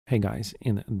Hey guys,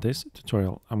 in this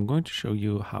tutorial, I'm going to show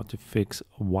you how to fix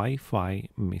Wi-Fi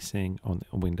missing on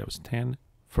Windows 10.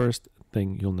 First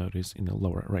thing you'll notice in the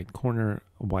lower right corner,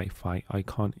 Wi-Fi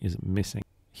icon is missing.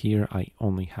 Here I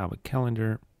only have a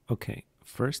calendar. Okay,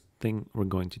 first thing we're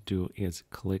going to do is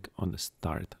click on the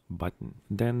Start button.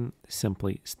 Then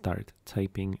simply start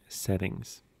typing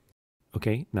settings.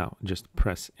 Okay, now just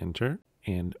press enter,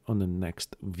 and on the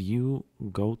next view,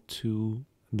 go to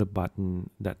the button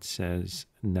that says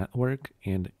Network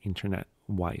and Internet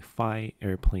Wi-Fi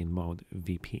Airplane Mode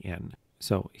VPN.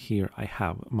 So here I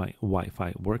have my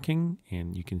Wi-Fi working,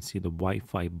 and you can see the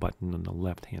Wi-Fi button on the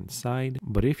left-hand side.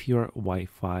 But if your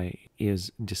Wi-Fi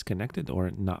is disconnected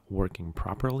or not working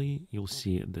properly, you'll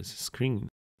see this screen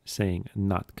saying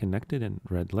not connected in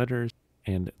red letters,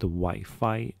 and the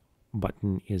Wi-Fi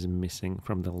button is missing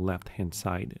from the left-hand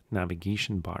side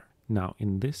navigation bar. Now,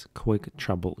 in this quick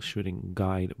troubleshooting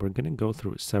guide, we're going to go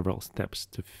through several steps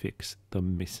to fix the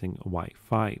missing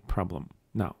Wi-Fi problem.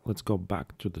 Now, let's go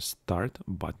back to the Start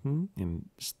button and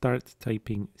start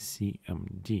typing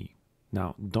CMD.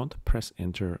 Now, don't press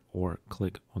enter or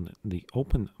click on the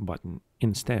Open button.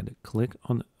 Instead, click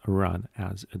on Run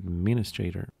as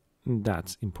Administrator.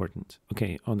 That's important.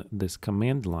 Okay, on this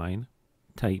command line,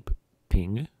 type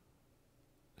ping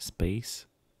space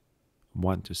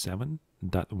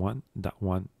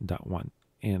 127.1.1.1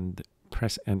 and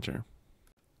press enter.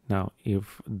 Now,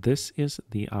 if this is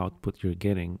the output you're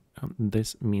getting,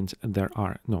 this means there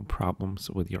are no problems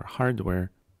with your hardware.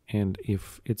 And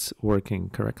if it's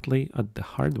working correctly at the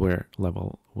hardware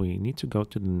level, we need to go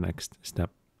to the next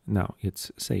step. Now,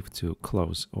 it's safe to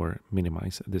close or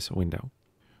minimize this window.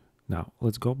 Now,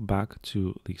 let's go back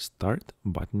to the Start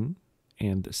button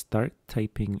and start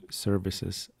typing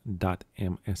Services.msc.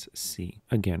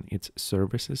 Again, it's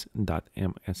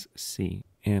Services.msc,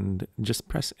 and just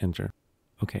press enter.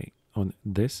 Okay, on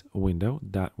this window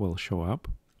that will show up,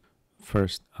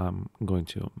 first I'm going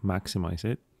to maximize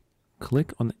it.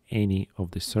 Click on any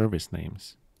of the service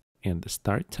names and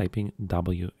start typing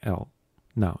WL.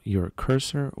 Now your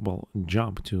cursor will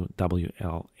jump to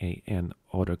WLAN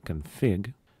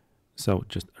AutoConfig, so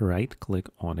just right click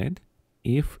on it.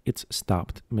 If it's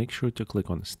stopped, make sure to click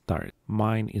on Start.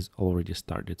 Mine is already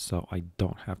started, so I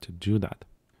don't have to do that.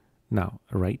 Now,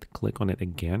 right click on it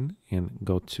again and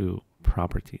go to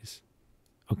Properties.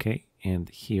 Okay, and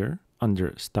here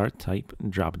under Start Type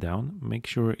drop down, make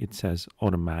sure it says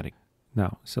Automatic.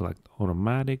 Now, select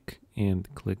Automatic and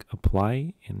click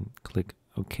Apply and click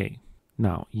OK.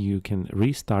 Now, you can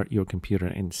restart your computer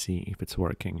and see if it's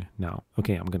working now.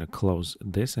 Okay, I'm going to close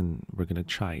this and we're going to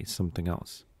try something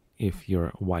else. If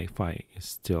your Wi-Fi is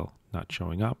still not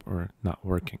showing up or not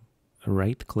working,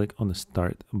 right click on the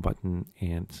Start button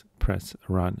and press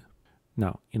Run.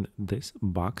 Now in this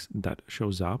box that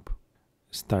shows up,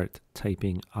 start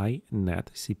typing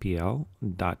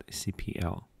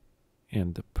inetcpl.cpl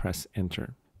and press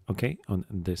enter. Okay, on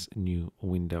this new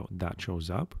window that shows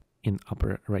up, in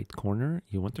upper right corner,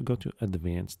 you want to go to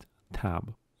Advanced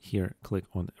tab. Here, click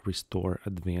on Restore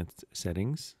Advanced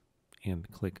Settings and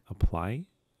click Apply,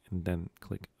 and then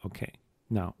click OK.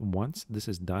 Now, once this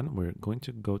is done, we're going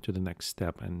to go to the next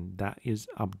step, and that is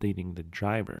updating the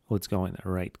driver. Let's go and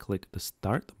right click the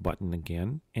Start button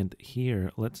again, and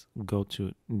here let's go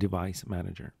to Device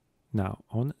Manager. Now,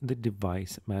 on the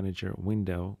Device Manager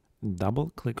window,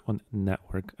 double click on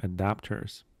Network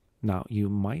Adapters. Now, you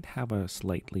might have a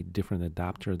slightly different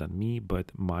adapter than me,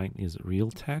 but mine is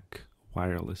Realtek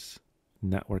Wireless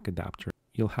Network Adapter.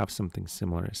 You'll have something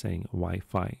similar saying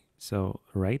Wi-Fi. So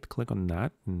right click on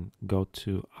that and go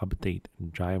to Update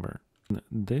Driver. In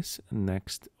this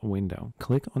next window,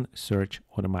 click on Search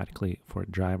automatically for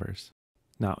drivers.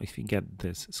 Now, if you get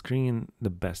this screen,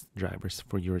 the best drivers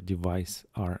for your device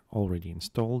are already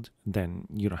installed, then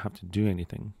you don't have to do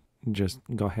anything. Just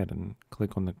go ahead and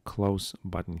click on the Close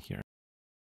button here.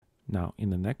 Now,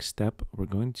 in the next step, we're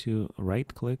going to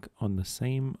right click on the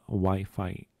same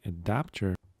Wi-Fi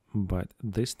adapter, but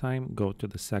this time go to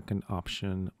the second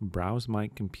option, Browse My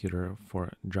Computer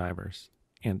for Drivers.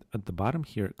 And at the bottom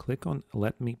here, click on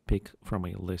Let me pick from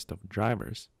a list of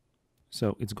drivers.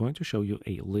 So it's going to show you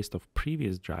a list of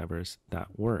previous drivers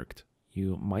that worked.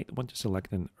 You might want to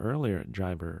select an earlier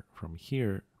driver from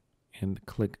here and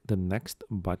click the next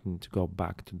button to go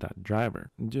back to that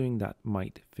driver. Doing that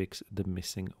might fix the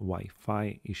missing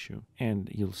Wi-Fi issue, and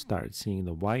you'll start seeing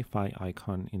the Wi-Fi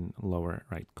icon in lower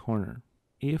right corner.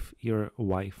 If your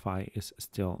Wi-Fi is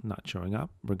still not showing up,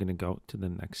 we're going to go to the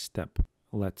next step.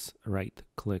 Let's right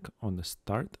click on the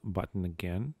Start button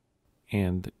again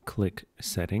and click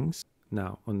Settings.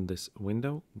 Now on this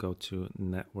window, go to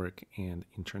Network and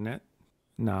Internet.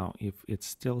 Now, if it's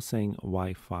still saying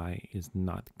Wi-Fi is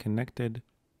not connected,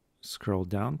 scroll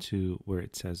down to where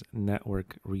it says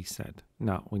network reset.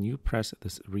 Now, when you press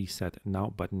this reset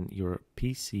now button, your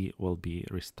PC will be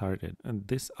restarted. And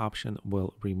this option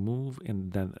will remove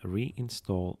and then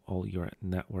reinstall all your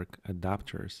network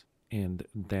adapters and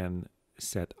then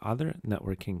set other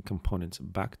networking components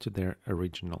back to their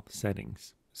original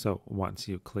settings. So once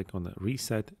you click on the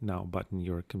reset now button,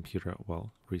 your computer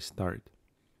will restart.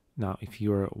 Now, if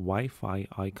your Wi-Fi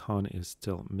icon is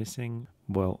still missing,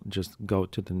 well, just go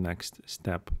to the next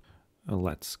step.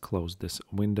 Let's close this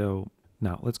window.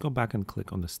 Now, let's go back and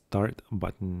click on the Start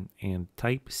button and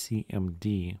type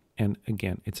CMD. And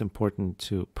again, it's important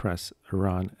to press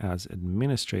Run as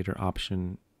Administrator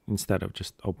option instead of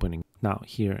just opening. Now,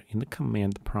 here in the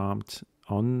command prompt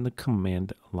on the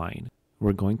command line,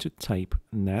 we're going to type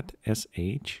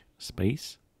netsh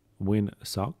space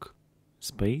winsock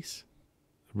space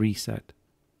reset.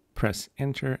 Press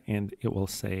enter and it will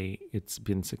say it's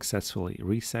been successfully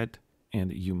reset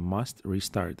and you must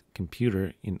restart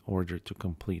computer in order to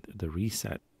complete the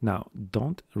reset. Now,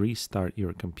 don't restart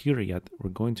your computer yet. We're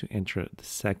going to enter the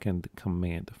second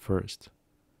command first.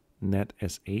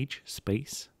 netsh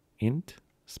space int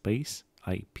space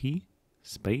IP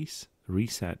space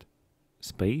reset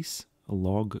space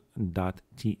log.txt.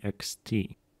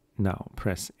 Now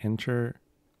press enter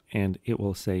and it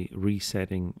will say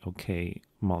resetting OK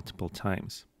multiple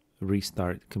times.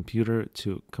 Restart computer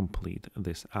to complete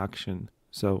this action.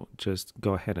 So just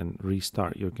go ahead and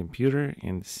restart your computer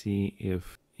and see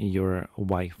if your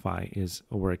Wi-Fi is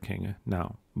working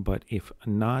now. But if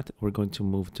not, we're going to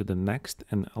move to the next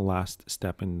and last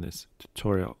step in this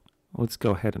tutorial. Let's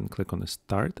go ahead and click on the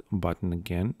Start button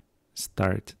again.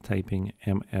 Start typing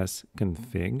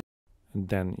msconfig.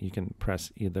 Then you can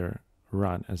press either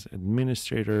Run as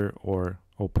administrator or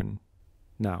open.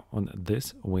 Now on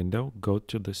this window, go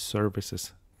to the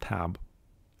Services tab.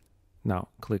 Now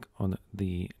click on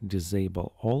the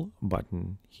Disable All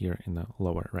button here in the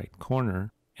lower right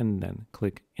corner and then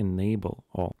click Enable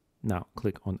All. Now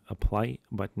click on Apply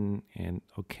button and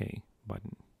OK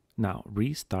button. Now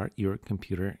restart your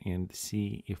computer and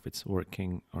see if it's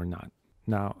working or not.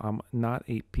 Now I'm not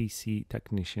a PC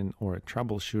technician or a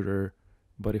troubleshooter,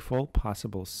 but if all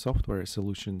possible software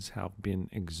solutions have been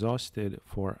exhausted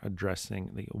for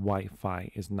addressing the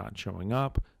Wi-Fi is not showing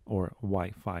up or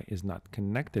Wi-Fi is not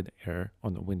connected error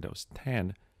on Windows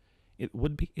 10, it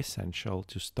would be essential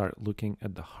to start looking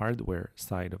at the hardware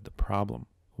side of the problem.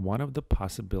 One of the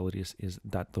possibilities is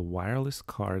that the wireless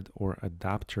card or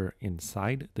adapter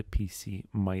inside the PC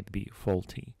might be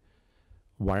faulty.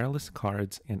 Wireless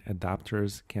cards and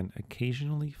adapters can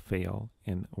occasionally fail,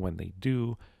 and when they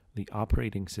do, the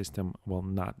operating system will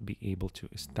not be able to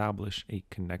establish a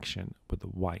connection with the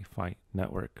Wi-Fi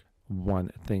network.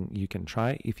 One thing you can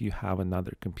try if you have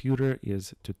another computer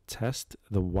is to test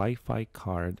the Wi-Fi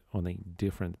card on a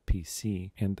different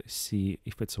PC and see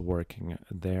if it's working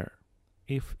there.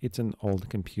 If it's an old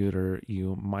computer,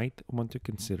 you might want to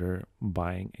consider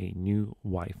buying a new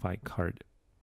Wi-Fi card.